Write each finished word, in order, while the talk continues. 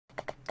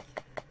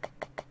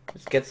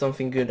Let's get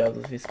something good out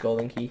of this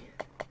golden key.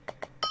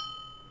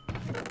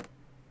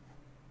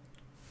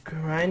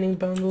 Grinding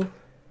bundle.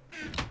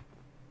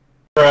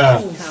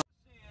 Bruh.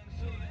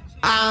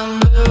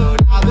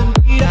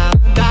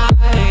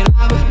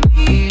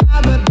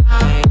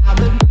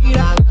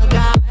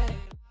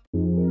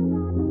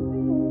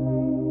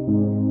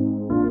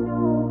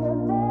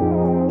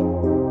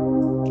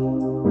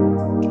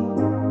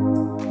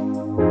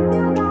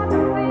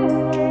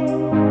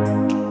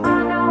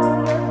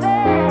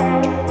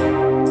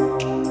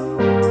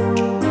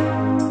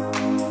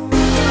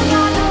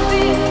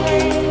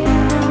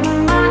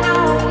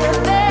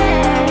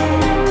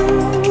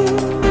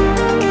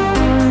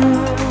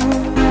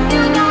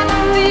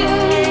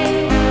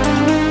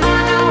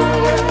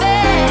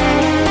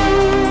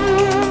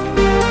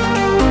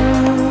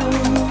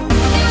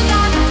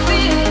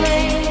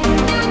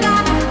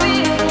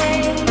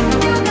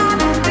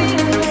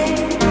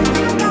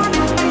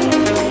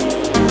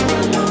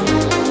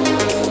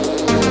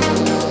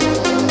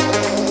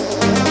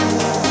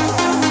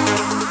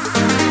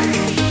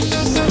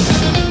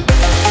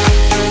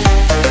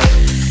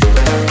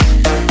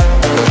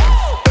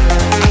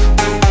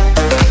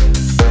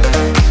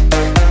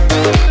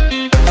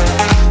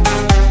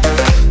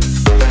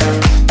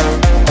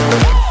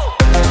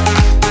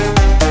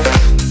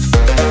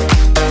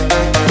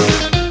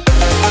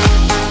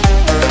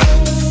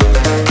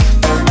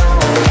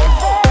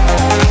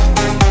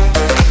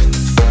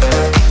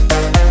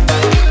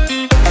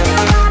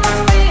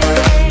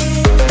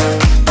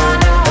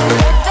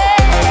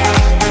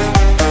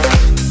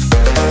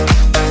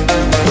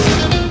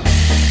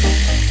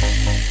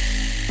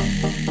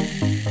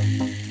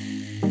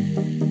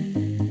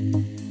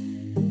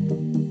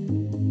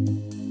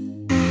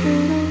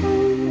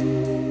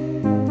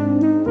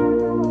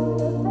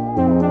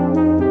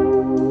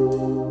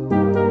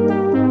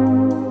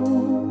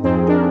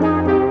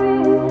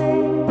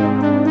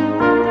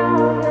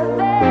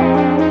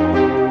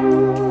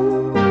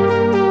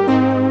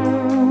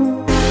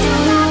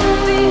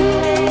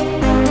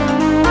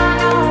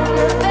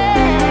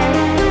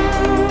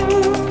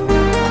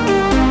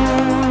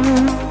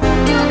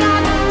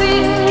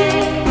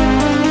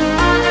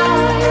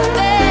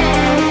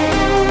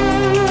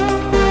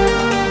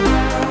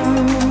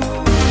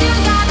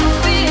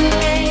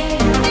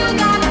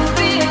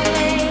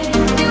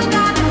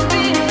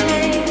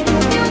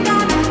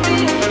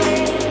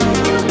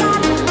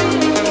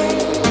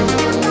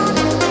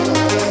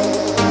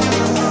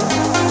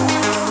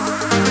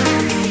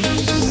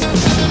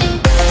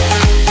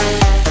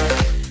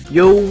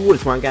 Yo,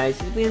 what's going on, guys?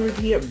 It's BlueGamer Dude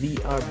here. We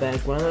are back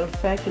with another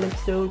faction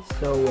episode.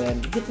 So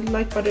hit the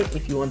like button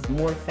if you want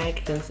more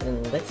factions,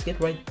 and let's get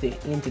right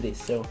into this.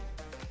 So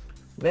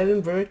we have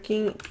been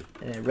working.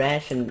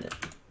 Rash and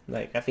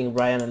I think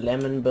Ryan and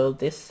Lemon built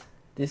this.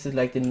 This is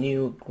like the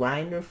new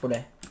grinder for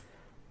the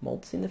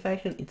mods in the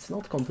faction. It's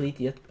not complete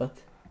yet, but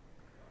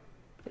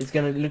it's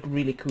gonna look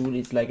really cool.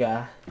 It's like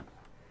a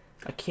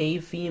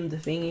cave themed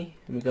thingy.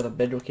 We got a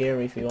bedrock here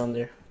if you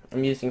wonder.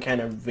 I'm using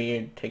kind of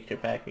weird texture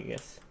pack, I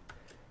guess.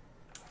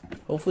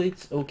 Hopefully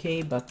it's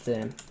okay, but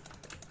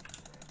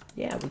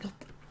yeah, we got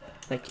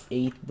like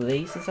 8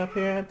 blazes up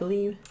here, I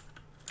believe.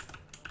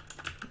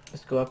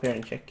 Let's go up here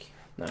and check.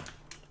 No,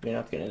 we're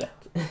not gonna do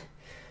that.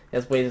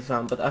 Let's wait a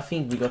time, but I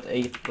think we got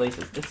 8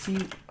 blazes. Let's see,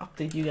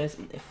 update you guys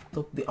on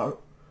Ep.2. They are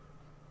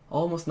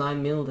almost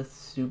 9 mil. That's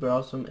super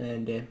awesome,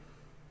 and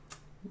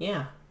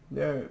yeah,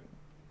 we're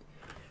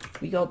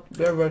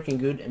working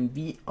good, and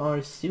we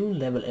are soon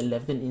level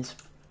 11 in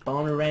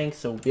spawner rank,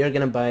 so we are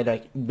gonna buy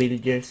like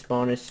villager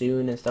spawners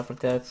soon and stuff like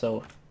that.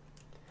 So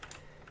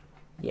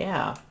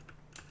yeah,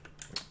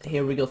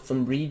 here we got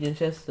some region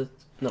chests that,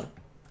 no,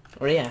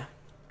 or yeah,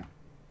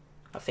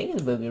 I think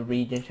it will be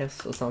region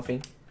chests or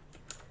something,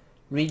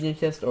 region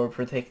chest or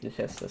protected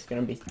chest. That's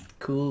gonna be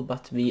cool.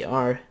 But we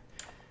are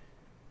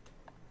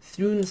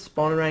soon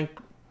spawner rank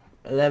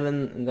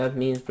 11, and that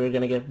means we're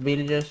gonna get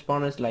villager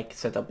spawners, like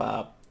set up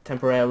a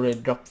temporary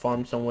drop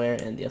farm somewhere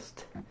and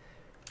just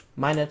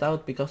mine it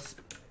out. Because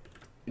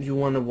if you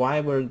wonder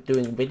why we're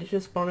doing villager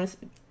spawners,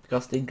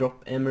 because they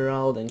drop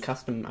emerald and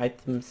custom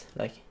items,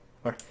 like,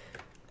 or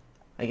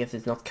I guess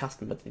it's not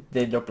custom, but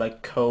they drop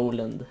like coal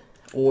and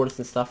ores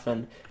and stuff,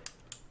 and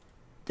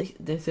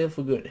they sell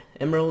for good.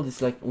 Emerald is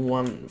like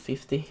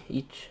 150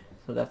 each,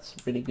 so that's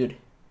really good.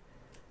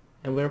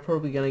 And we're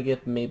probably gonna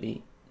get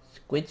maybe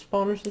squid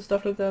spawners and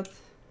stuff like that,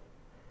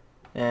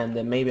 and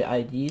maybe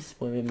IDs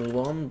when we move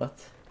on.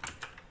 But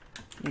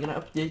I'm gonna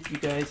update you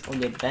guys on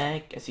the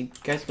back. As you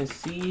guys can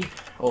see,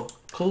 oh,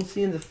 cool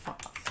seeing the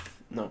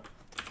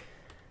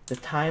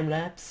time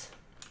lapse.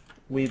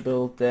 We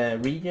built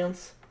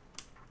regions.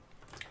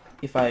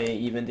 If I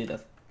even did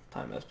a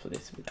time lapse for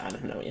this, I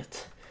don't know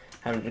yet.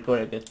 Haven't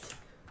recorded it.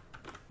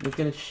 I'm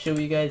gonna show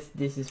you guys.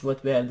 This is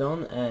what we have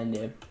done,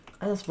 and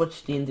I just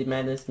watched the Indie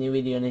Madness new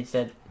video, and he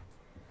said,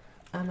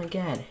 "Oh my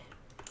god,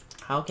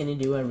 how can you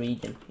do a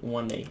region in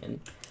one day?"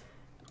 And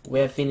we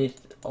have finished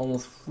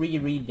almost 3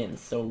 regions,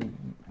 so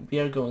we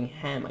are going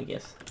ham, I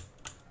guess.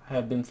 I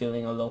have been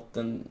filming a lot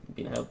and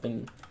been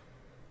helping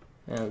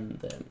And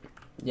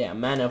yeah,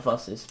 many of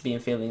us has been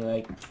feeling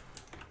like,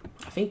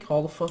 I think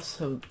all of us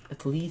have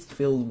at least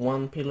filled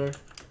one pillar.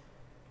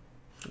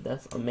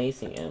 That's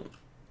amazing. And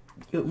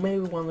you may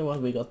wonder why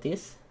we got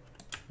this.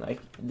 Like,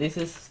 this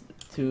is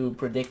to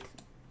protect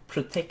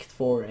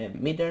for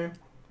midder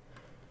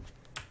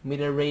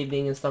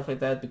raiding and stuff like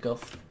that,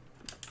 because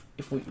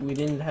if we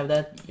didn't have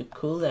that, you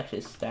could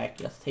actually stack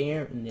just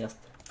here and just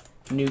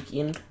nuke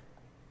in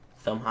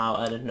somehow.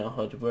 I don't know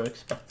how it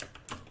works, but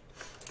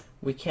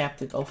we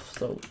capped it off,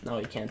 so now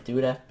you can't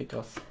do that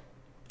because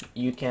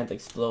you can't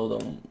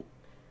explode on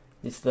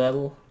this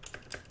level.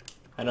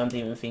 I don't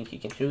even think you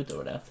can shoot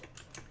over that.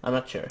 I'm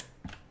not sure.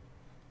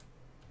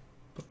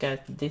 But guys,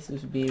 this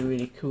would be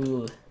really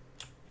cool,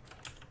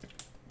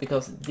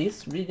 because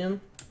this region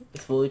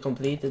is fully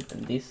completed,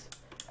 and this,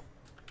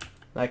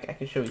 like, I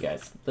can show you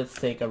guys. Let's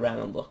take a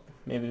random block.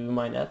 Maybe we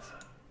mine that.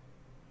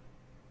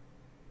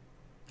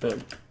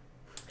 Boom.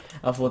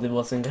 I thought it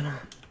wasn't gonna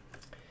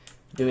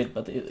do it,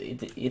 but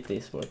it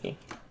is working.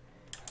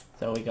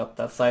 So we got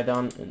that side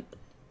done, and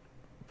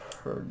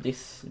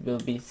this will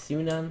be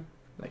soon done,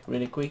 like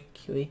really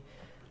quickly.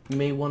 You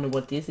may wonder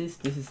what this is.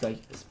 This is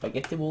like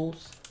spaghetti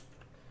balls.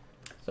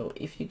 So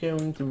if you're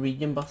going to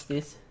region bust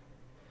this,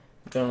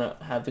 you're gonna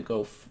have to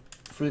go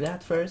through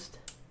that first.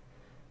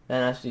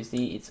 Then as you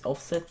see, it's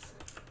offset.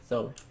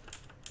 So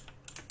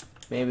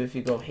maybe if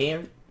you go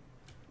here,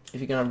 if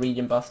you're gonna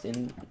region bust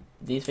in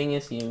these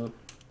fingers, you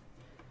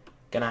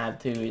gonna have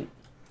to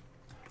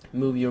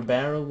move your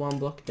barrel one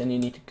block. Then you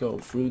need to go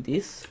through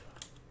this,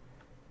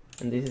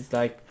 and this is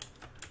like,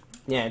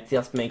 yeah, it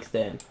just makes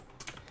it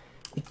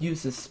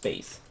uses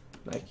space.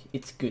 Like,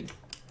 it's good.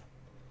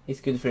 It's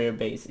good for your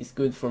base. It's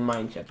good for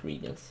minechat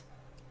regions.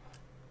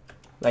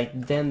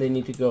 Like, then they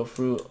need to go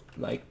through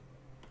like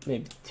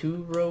maybe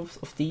 2 rows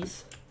of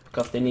these,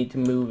 because they need to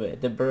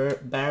move the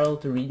barrel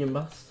to region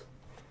bust,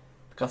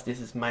 because this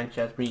is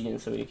minechat region,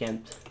 so you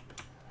can't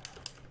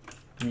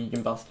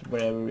region bust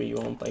wherever you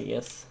want, I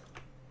guess.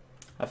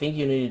 I think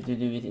you need to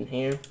do it in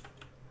here.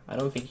 I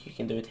don't think you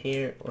can do it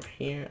here or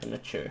here. I'm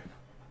not sure.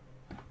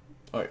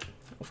 Or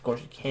of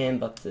course you can,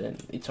 but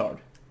it's hard.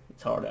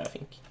 It's harder, I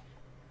think.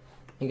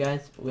 And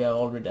guys, we have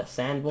already a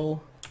sand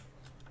wall,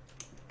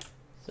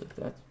 so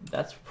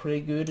that's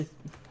pretty good. It's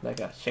like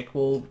a check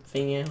wall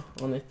thingy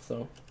on it,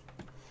 so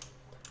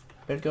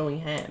we're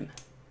going ham.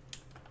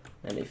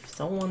 And if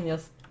someone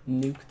just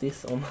nuked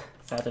this on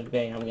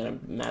Saturday, I'm gonna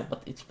be mad,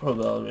 but it's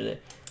probably already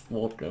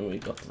water, and we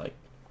got like,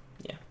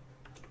 yeah.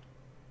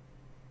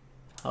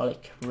 Holy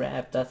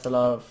crap, that's a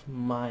lot of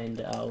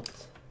mined out.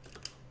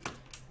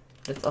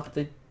 Let's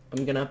update.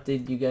 I'm gonna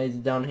update you guys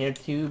down here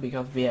too,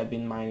 because we have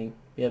been mining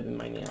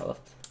a lot.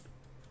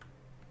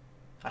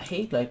 I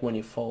hate like when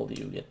you fall,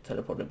 you get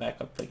teleported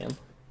back up again.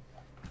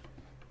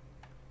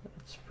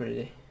 That's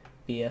pretty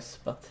BS,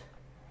 but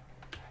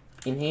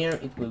in here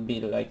it will be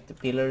like the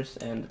pillars,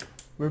 and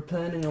we're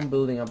planning on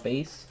building a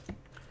base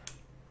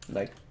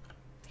like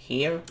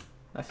here.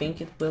 I think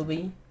it will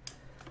be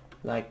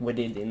like we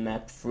did in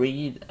map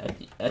 3,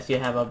 as you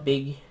have a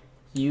big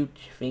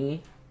huge thingy,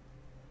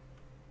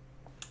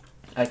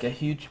 like a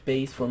huge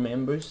base for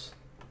members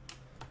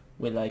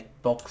with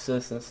like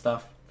boxes and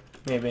stuff,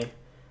 maybe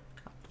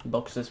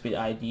boxes with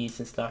IDs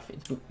and stuff.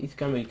 It's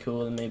gonna be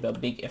cool, and maybe a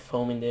big F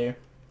home in there.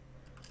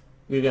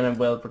 We're gonna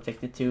well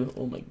protect it too.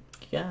 Oh my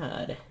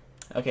god.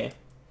 Okay,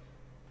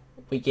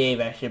 we gave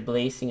actually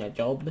Blazing a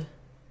job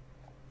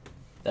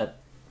that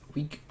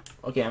we,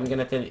 okay, I'm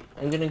gonna tell you,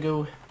 I'm gonna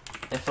go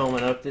F home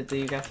and update to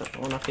you guys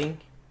on a thing.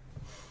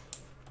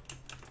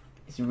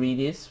 Is read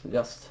this,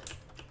 just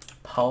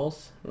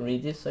pause,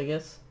 read this, I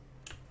guess.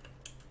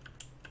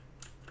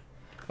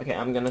 Okay,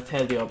 I'm gonna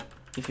tell you,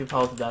 if you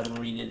pause that and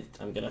read it,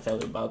 I'm gonna tell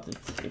you about it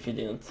if you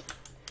didn't.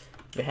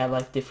 We have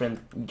like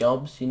different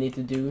jobs you need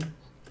to do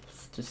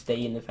to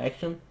stay in the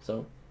faction.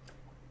 So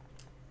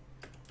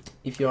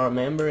if you are a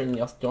member and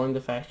just join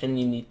the faction,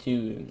 you need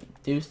to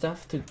do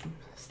stuff to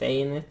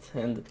stay in it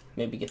and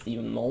maybe get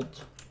even mod.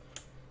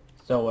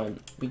 So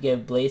we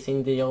gave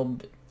Blazing the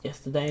job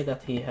yesterday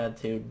that he had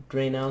to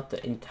drain out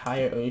the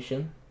entire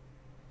ocean.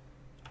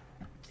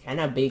 It's kind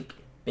of big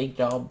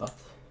job, but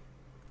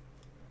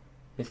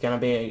it's gonna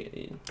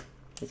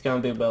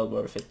be well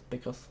worth it,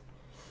 because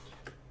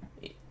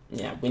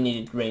yeah, we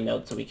need it drained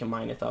out so we can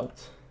mine it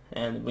out.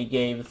 And we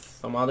gave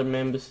some other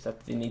members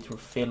that they need to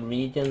fill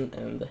region,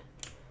 and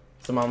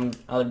some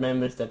other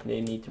members that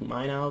they need to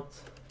mine out,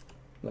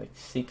 like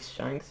 6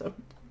 chunks I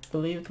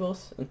believe it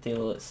was,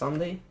 until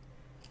Sunday.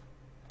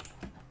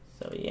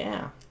 So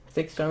yeah,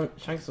 6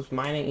 chunks of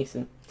mining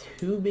isn't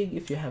too big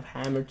if you have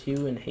hammer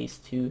 2 and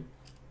haste 2.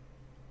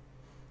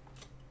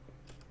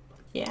 But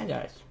yeah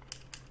guys,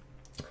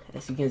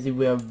 as you can see,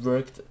 we have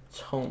worked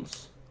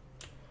tons.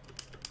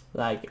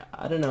 Like,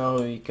 I don't know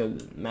how we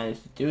could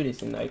manage to do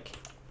this in like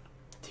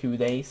 2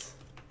 days.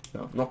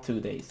 No, not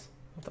 2 days.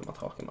 What am I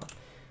talking about?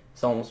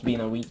 It's almost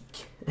been a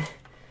week.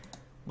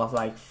 But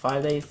like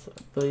 5 days,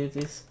 I believe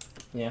it is.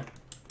 Yeah,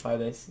 5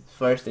 days.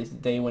 First is the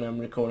day when I'm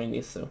recording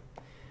this, so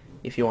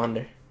if you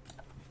wonder.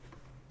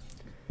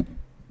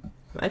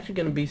 I'm actually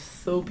gonna be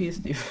so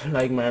pissed if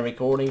like my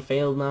recording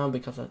failed now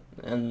because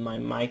and my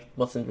mic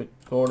wasn't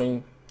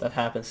recording. That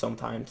happens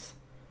sometimes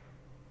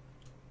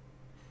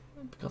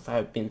because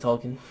I've been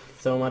talking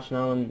so much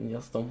now and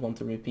just don't want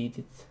to repeat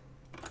it.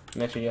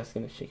 I'm actually just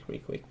gonna check real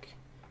quick.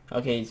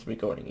 Okay, it's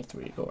recording. I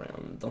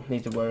don't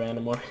need to worry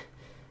anymore.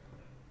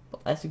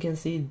 But as you can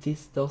see,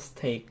 this does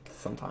take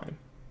some time.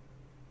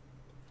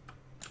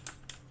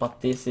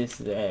 But this is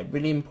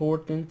really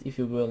important if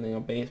you're building a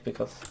base,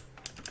 because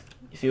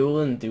if you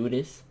wouldn't do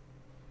this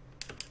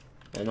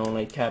and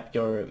only cap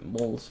your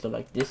walls to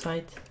like this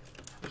height,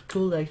 you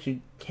could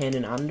actually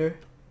cannon under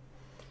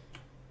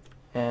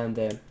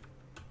and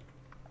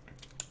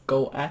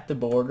go at the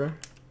border,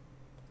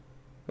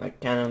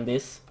 like cannon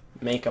this,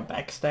 make a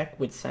backstack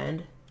with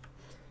sand,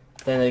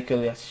 then they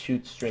could just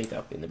shoot straight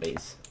up in the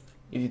base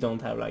if you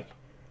don't have like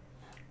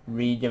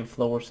region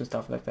floors and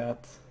stuff like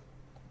that.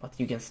 But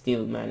you can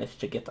still manage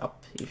to get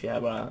up if you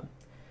have a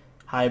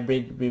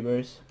hybrid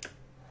reverse.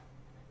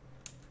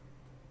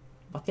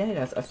 But yeah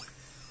guys, I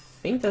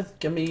think that's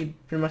gonna be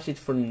pretty much it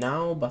for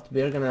now, but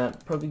we're gonna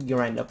probably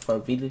grind up for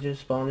villager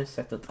spawners,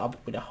 set it up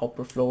with a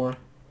hopper floor,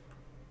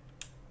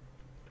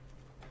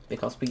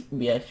 because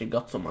we actually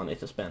got some money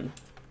to spend.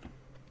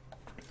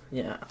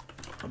 Yeah,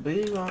 I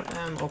believe I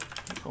am up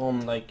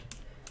on like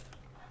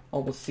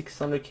almost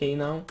 600k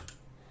now.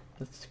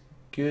 That's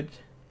good.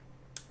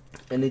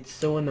 And it's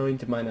so annoying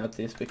to mine out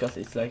this because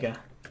it's like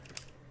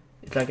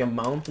a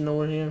mountain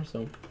over here,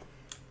 so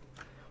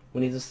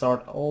we need to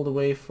start all the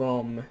way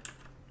from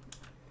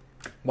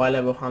Y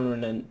level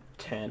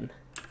 110.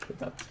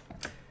 So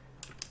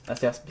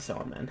that's just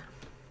bizarre, man.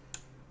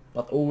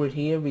 But over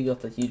here we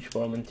got a huge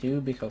problem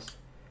too, because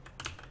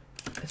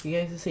as you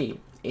guys see,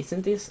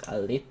 isn't this a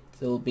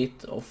little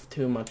bit of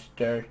too much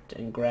dirt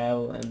and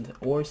gravel and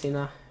ores in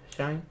a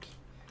chunk?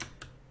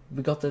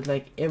 We got it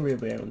like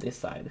everywhere on this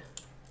side.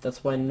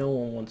 That's why no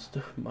one wants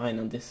to mine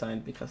on this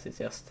side, because it's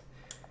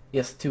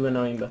just too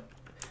annoying, but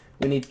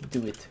we need to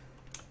do it.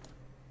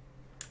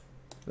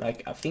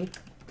 Like, I think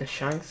the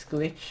chunks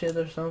glitched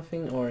or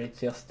something, or it's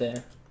just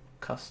the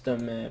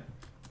custom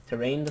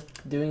terrain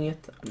that's doing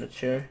it, I'm not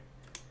sure.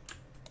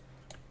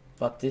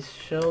 But this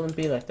shouldn't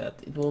be like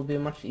that. It will be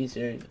much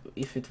easier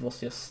if it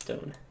was just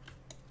stone.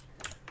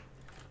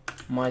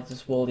 Might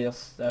as well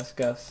just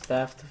ask our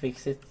staff to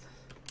fix it,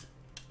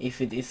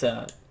 if it is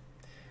a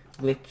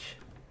glitch.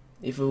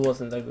 If it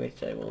wasn't a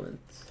glitch, I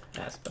wouldn't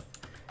ask, but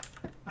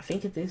I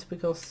think it is,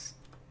 because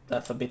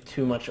that's a bit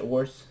too much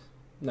ores.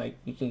 Like,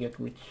 you can get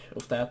rich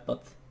of that,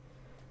 but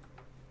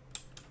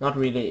not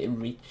really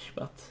rich,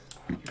 but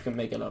you can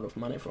make a lot of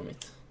money from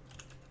it.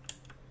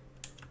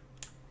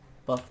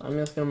 But I'm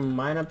just gonna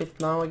mine a bit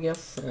now, I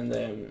guess,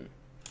 and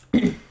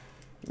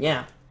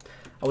yeah,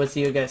 I will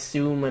see you guys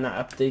soon when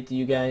I update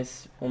you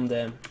guys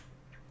on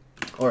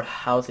or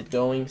how's it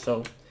going.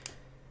 So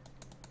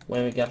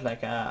when we got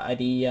like a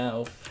idea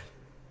of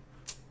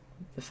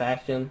the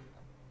faction.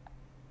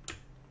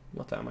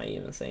 What am I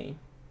even saying?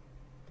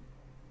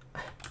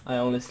 I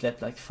only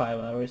slept like 5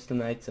 hours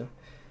tonight, so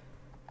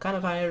kind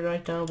of tired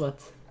right now, but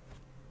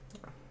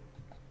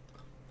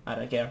I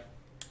don't care.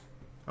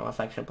 I'm a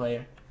faction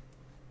player.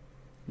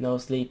 No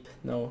sleep,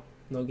 no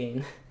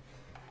gain.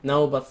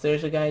 No, but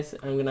seriously guys,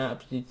 I'm gonna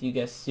update you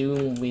guys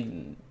soon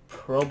with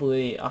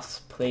probably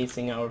us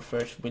placing our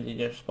first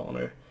villager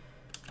spawner.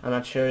 I'm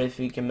not sure if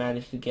we can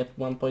manage to get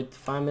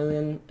 1.5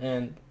 million,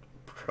 and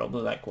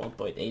probably like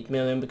 1.8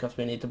 million, because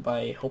we need to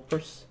buy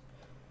hoppers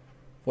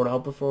for the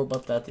hopper floor,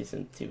 but that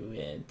isn't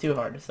too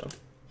hard. So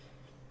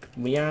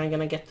we are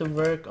gonna get to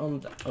work on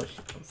that. Oh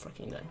shit, I'm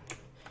fucking dying.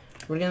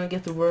 We're gonna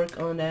get to work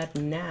on that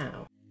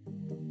now.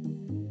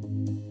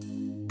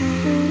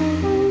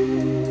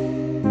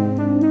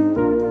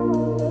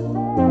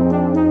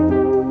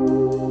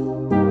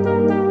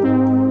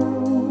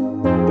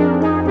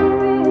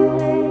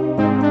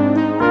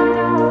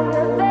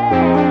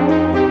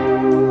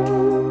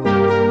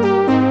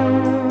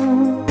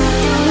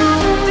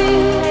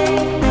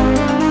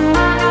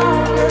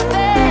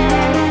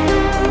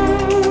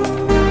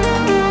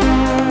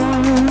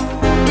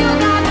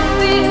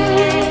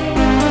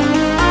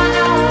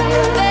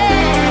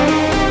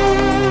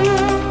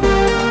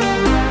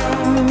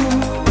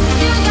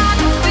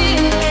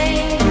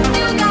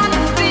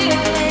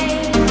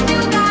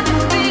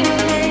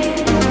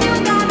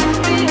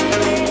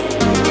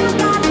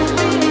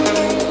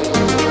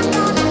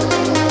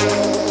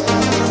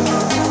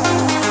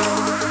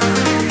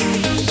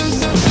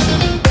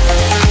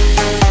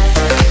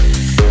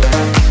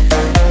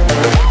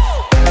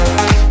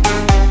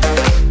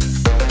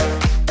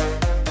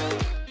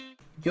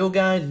 Yo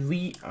guys,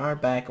 we are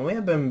back, and we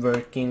have been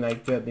working,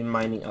 like we have been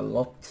mining a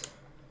lot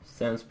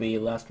since we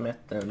last met,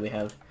 and we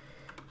have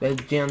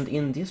gemmed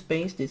in this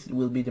base. This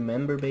will be the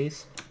member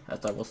base,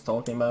 as I was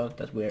talking about,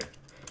 that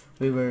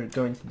we were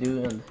going to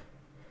do, and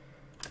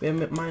we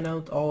have mined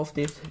out all of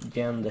this,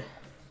 gemmed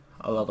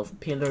a lot of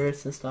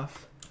pillars and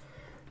stuff,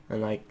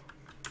 and like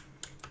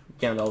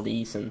gemmed all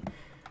these, and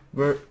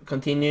we're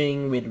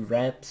continuing with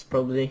wraps,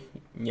 probably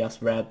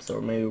just wraps,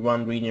 or maybe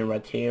one region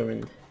right here,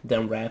 and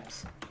than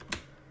wraps.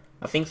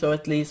 I think so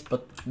at least,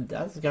 but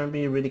that's gonna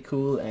be really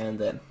cool.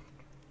 And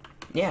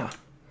yeah,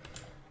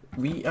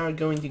 we are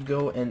going to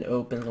go and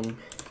open some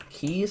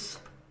keys.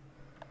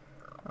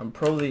 I'm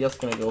probably just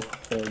gonna go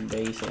home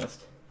base and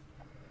just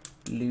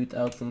loot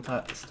out some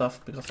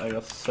stuff because I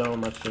got so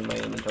much in my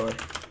inventory.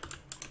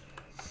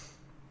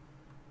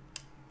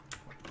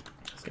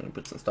 Just gonna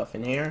put some stuff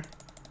in here.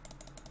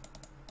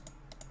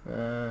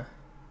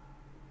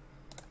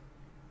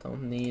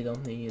 Don't need,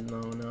 no.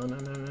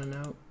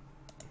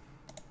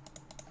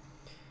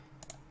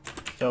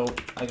 So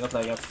I got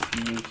like a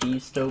few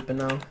keys to open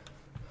now.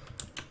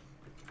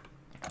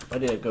 Where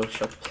did I go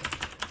shop?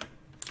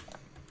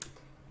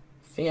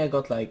 I think I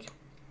got like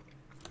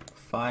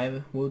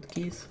 5 wood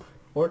keys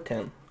or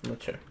 10, I'm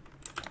not sure.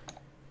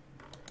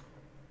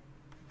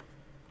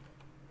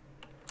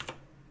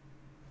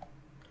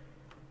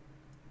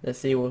 Let's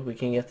see what we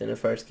can get in the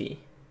first key.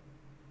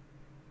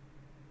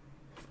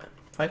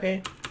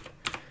 5k.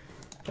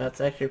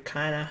 That's actually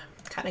kinda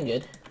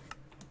good.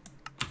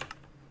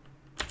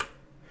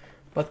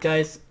 But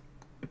guys,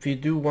 if you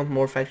do want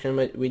more faction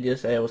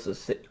videos,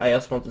 I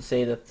just want to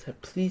say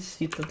that please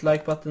hit that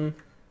like button.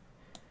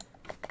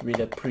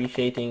 Really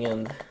appreciating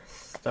and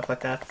stuff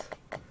like that.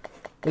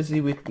 Let's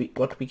see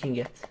what we can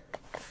get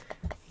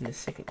in the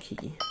second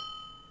key.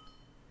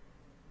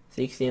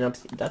 16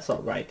 obsidian. That's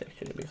all right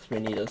actually, because we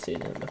need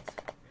obsidian, but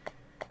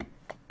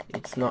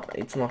it's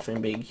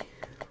nothing big.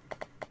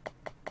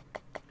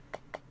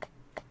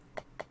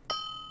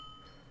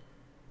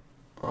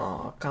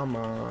 Oh, come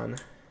on.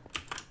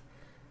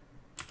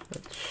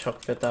 Let's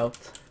chuck that out.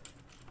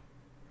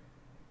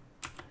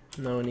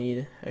 No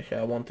need.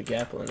 Actually, I want the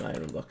gapple and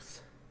iron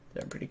blocks.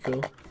 They're pretty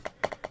cool.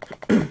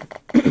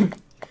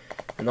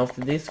 And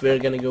after this, we're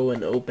gonna go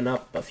and open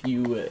up a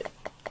few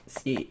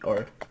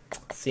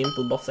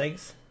simple boss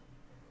eggs.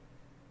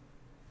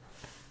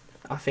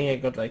 I think I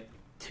got like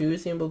 2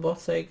 simple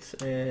boss eggs,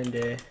 and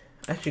I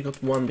actually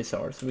got 1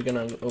 bizarre, so we're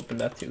gonna open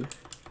that too.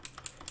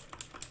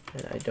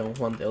 And I don't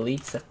want the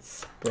elite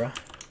sets, bruh.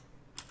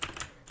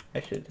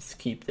 Actually, let's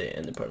keep the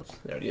ender pearls.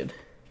 They're good.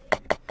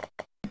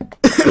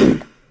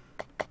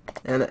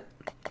 And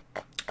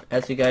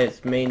as you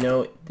guys may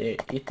know,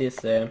 it is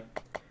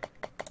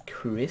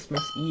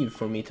Christmas Eve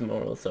for me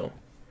tomorrow, so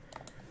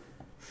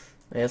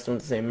I just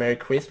want to say Merry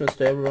Christmas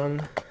to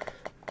everyone.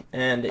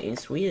 And in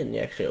Sweden,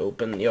 you actually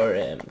open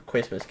your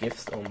Christmas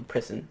gifts on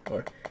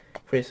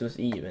Christmas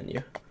Eve, and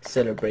you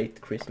celebrate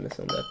Christmas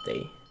on that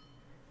day.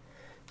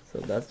 So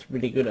that's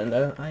really good, and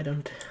I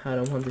don't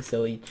want to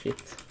sell each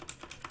shit.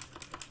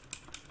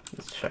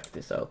 Let's check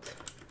this out.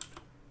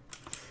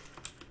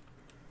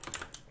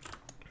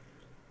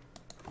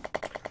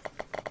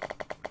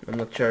 I'm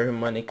not sure how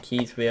many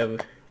keys we have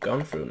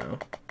gone through now.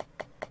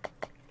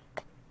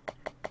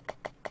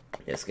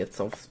 Let's get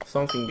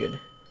something good.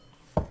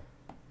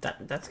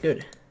 That's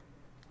good.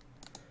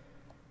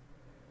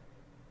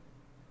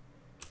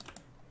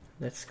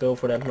 Let's go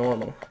for that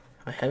normal.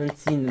 I haven't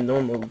seen the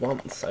normal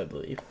once, I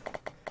believe.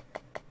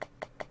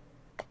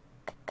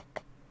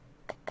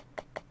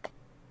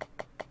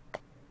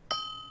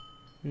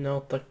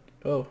 Not like,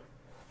 oh,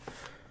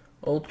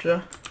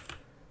 ultra,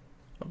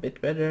 a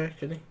bit better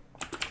actually.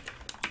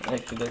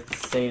 Actually,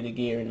 let's save the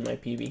gear in my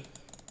PB,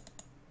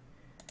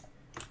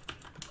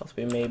 because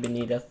we maybe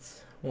need that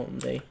one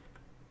day.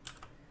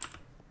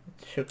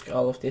 Let's chuck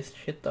all of this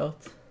shit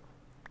out.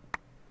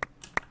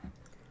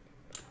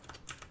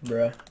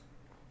 Bruh,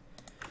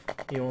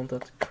 you want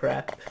that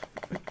crap?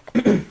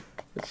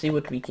 Let's see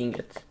what we can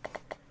get.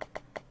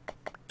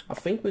 I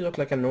think we got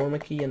like a normal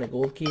key and a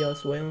gold key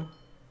as well.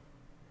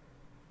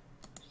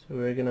 So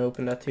we're gonna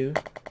open that too.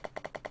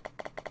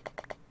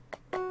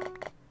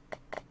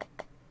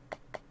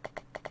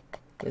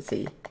 Let's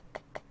see.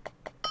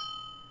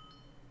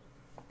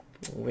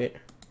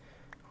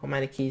 How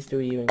many keys do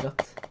we even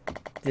got?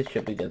 This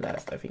should be the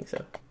last, I think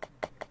so.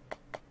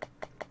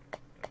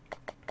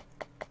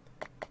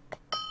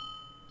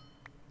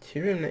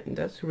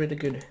 That's really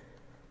good.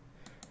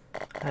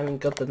 I haven't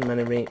got that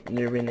many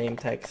rename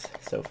tags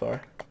so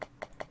far.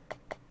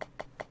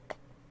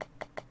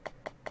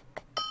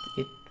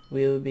 It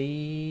will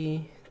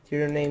be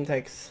your name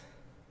tags.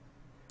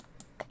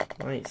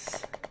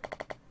 Nice.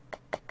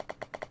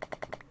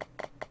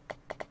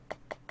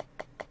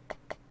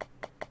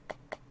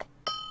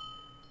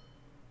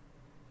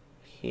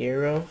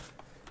 Hero.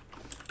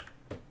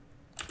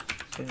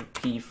 So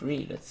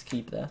P3, let's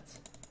keep that.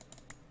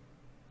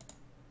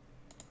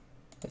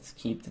 Let's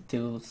keep the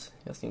tools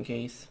just in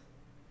case.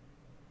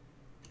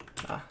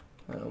 Ah,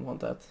 I don't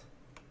want that.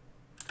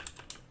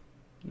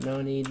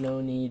 No need, no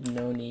need,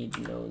 no need,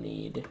 no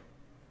need.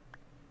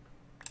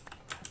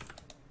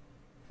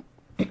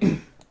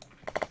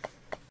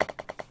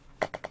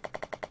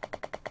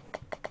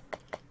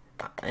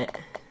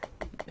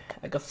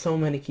 I got so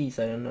many keys,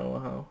 I don't know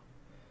how.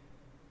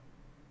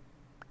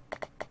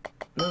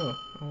 No,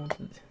 I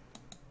wanted.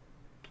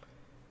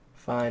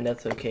 Fine,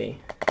 that's okay.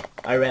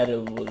 I rather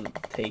will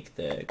take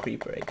the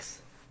creeper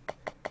eggs.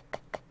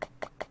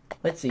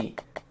 Let's see.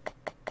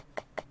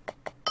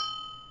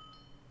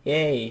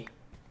 Yay!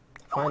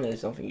 Finally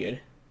something good.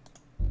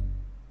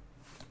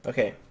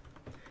 Okay.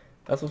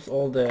 That was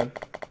all the...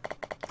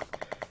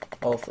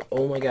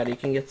 Oh my god, you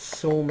can get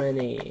so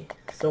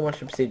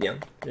much obsidian.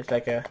 There's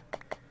like a...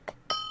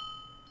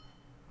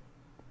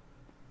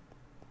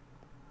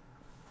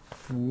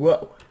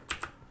 Whoa!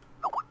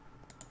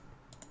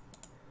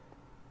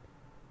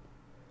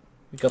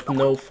 We got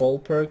no fall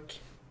perk.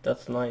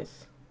 That's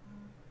nice.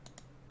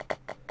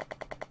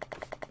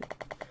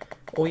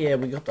 Oh yeah,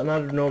 we got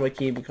another normal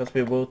key because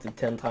we voted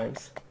 10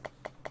 times.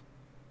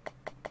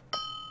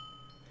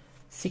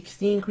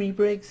 16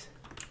 creeper eggs?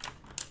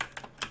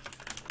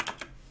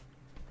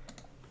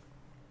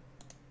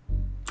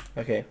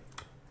 Okay.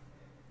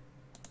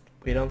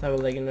 We don't have a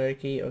legendary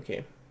key?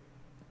 Okay.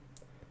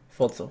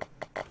 Thought so.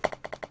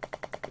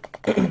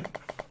 Let's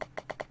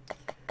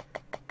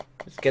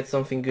get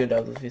something good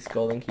out of this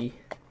golden key.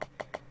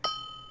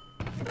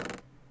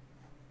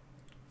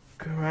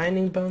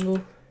 Grinding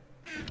bundle?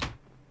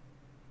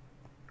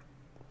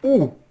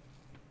 Ooh!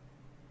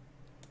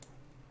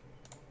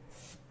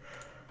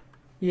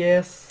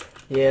 Yes,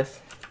 yes,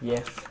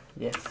 yes,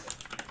 yes.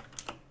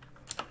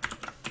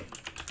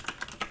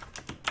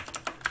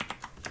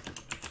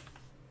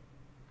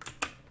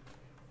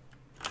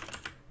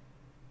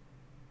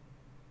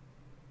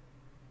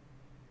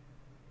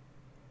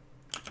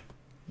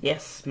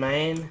 Yes,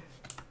 man.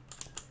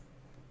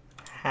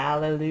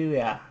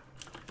 Hallelujah.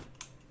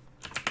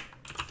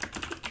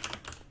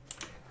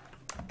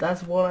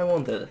 That's what I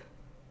wanted.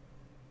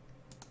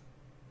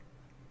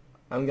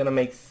 I'm gonna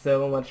make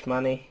so much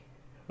money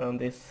from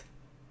this.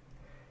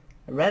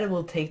 I rather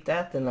will take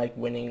that than like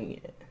winning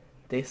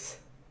this.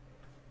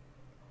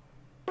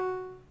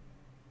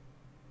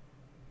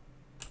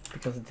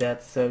 Because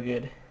that's so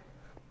good.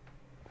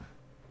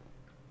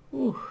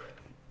 Ooh.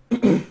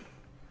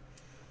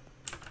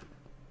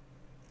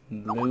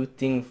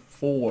 Looting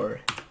 4.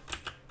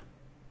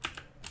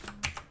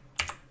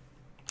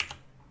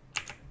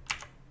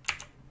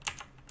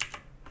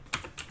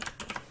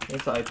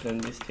 Let's open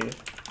this too.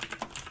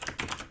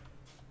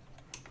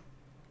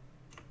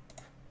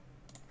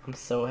 I'm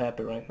so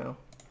happy right now.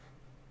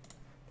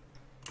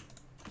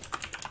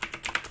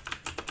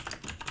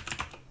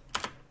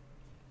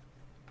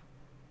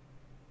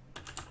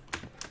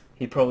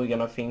 He probably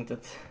gonna think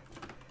that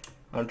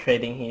I'm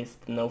trading his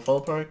no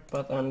fall perk,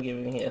 but I'm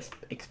giving his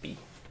XP.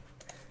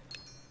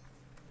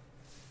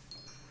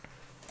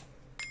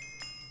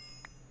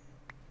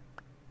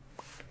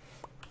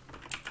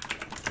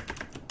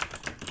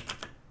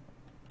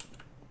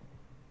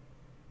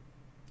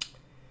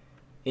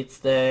 It's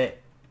the...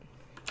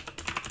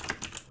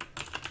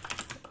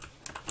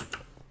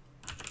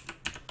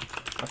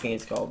 I think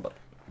it's called,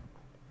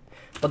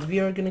 but we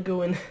are gonna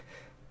go and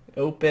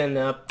open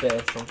up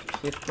some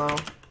shit now.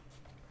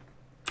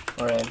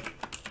 Or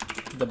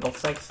the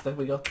boss eggs that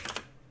we got.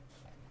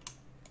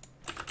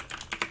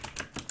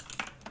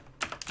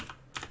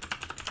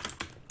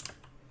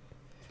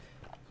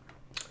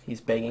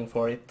 He's begging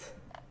for it.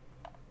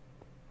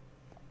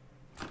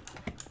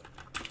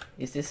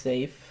 Is this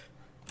safe?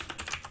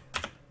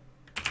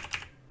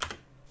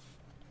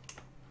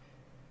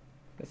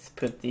 Let's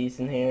put these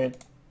in here.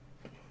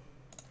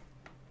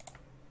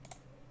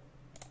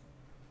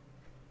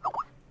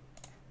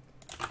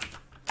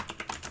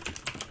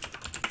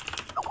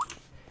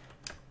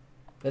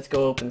 Let's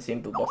go open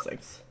simple boss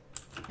eggs.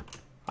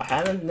 I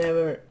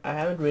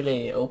haven't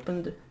really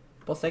opened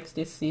boss eggs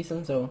this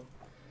season, so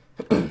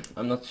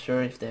I'm not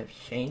sure if they have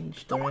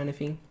changed or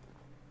anything.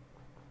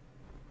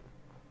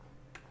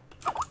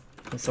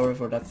 I'm sorry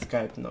for that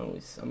Skype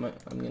noise. I'm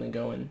gonna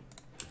go and...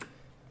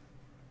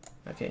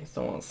 Okay,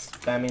 someone's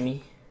spamming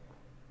me.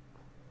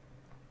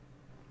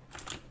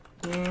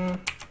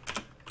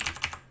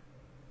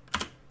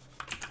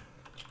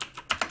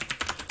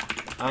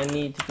 I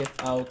need to get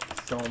out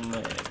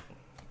some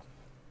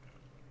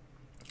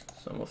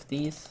of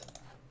these.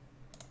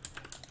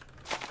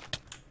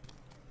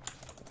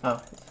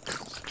 Oh,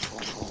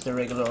 it's a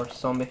regular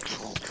zombie.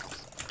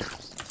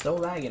 So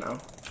laggy now.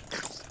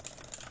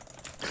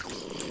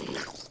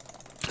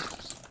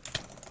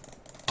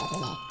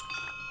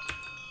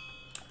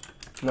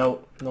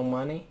 No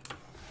money.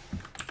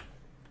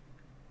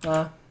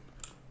 That's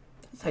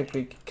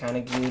actually kind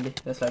of good.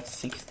 That's like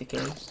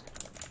 60k.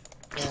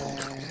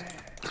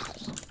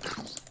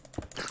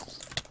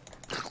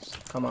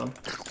 Come on.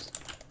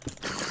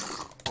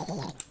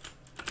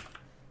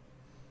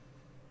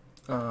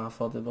 I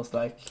thought it was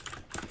like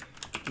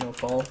no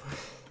fall.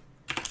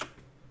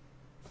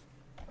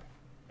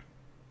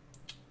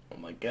 Oh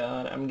my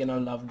god, I'm gonna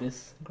love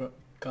this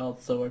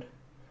gold sword.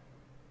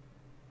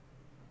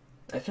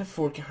 I have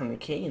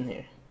 400k in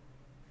here.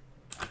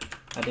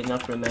 I did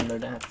not remember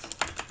that.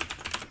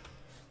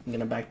 I'm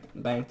gonna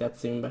bank that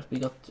soon, but we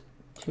got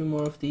 2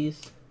 more of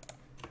these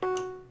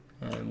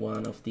and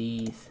 1 of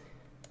these.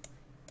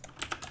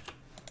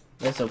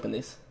 Let's open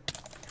this.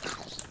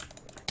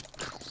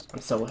 I'm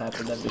so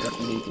happy that we got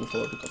the looting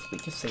for, because we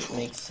can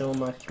make so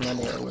much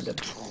money over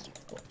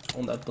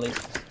on that blade.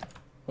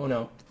 Oh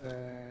no.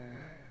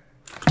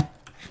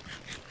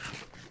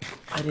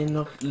 I did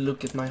not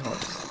look at my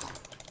hearts.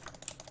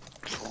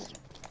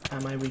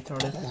 Am I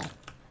retarded?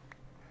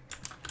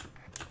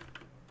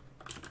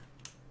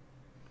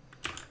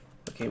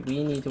 Okay,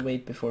 we need to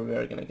wait before we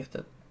are gonna get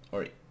that.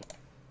 Or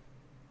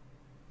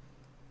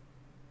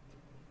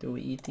do we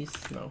eat this?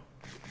 No.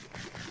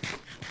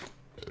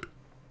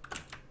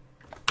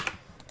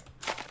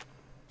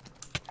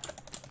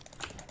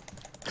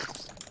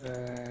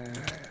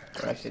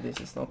 Or actually, this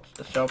is not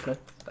a sharpnet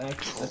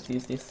axe. Let's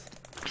use this.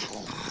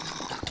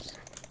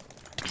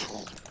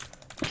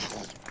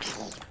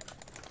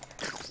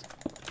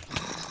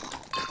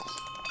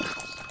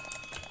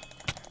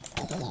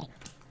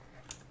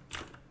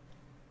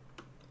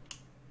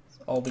 That's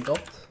all we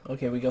got.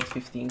 Okay, we got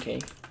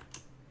 15k.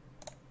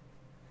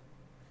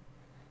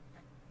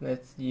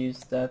 Let's use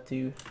that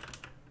to...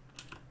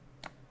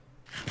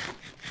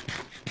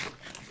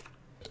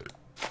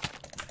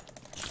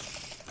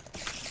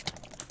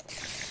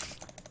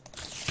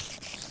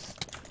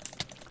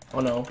 Oh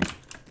no.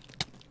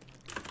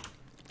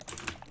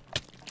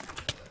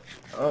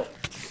 Oh.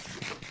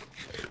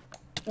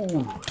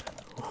 Ooh.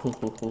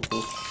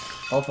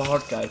 Half a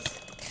heart, guys.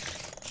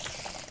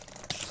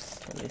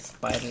 Can this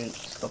spider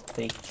stop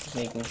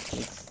making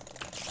clicks?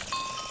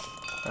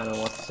 I don't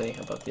know what to say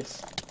about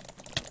this.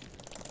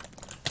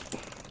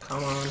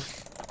 Come on.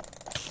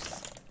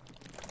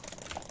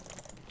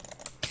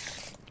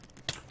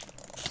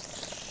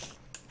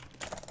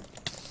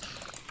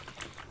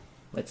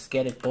 Let's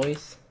get it,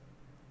 boys.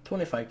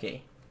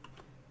 25k.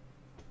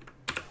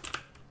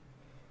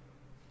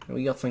 And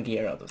we got some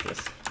gear out of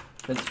this.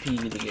 Let's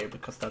PV the gear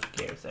because that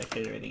gear is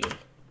actually really good.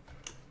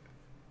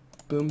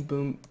 Boom,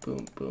 boom,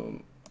 boom,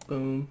 boom,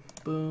 boom,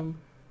 boom.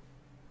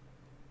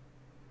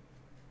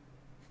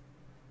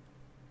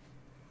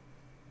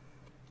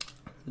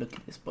 Look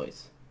at this,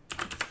 boys.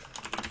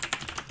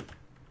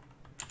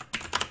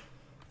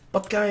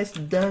 But guys,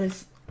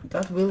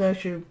 that will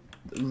actually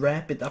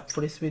wrap it up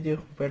for this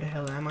video. Where the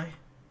hell am I?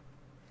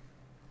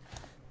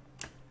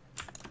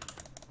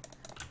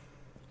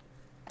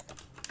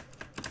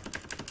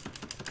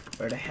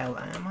 Where the hell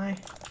am I?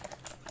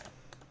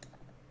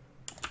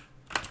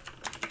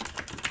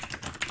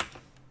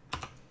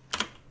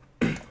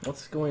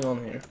 What's going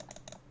on here?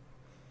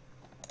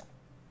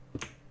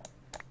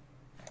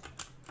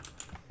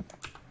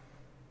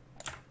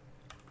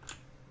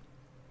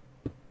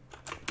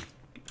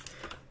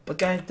 But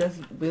guys, that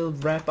will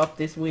wrap up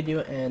this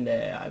video, and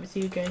I will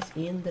see you guys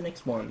in the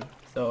next one.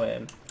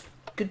 So,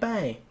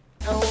 goodbye!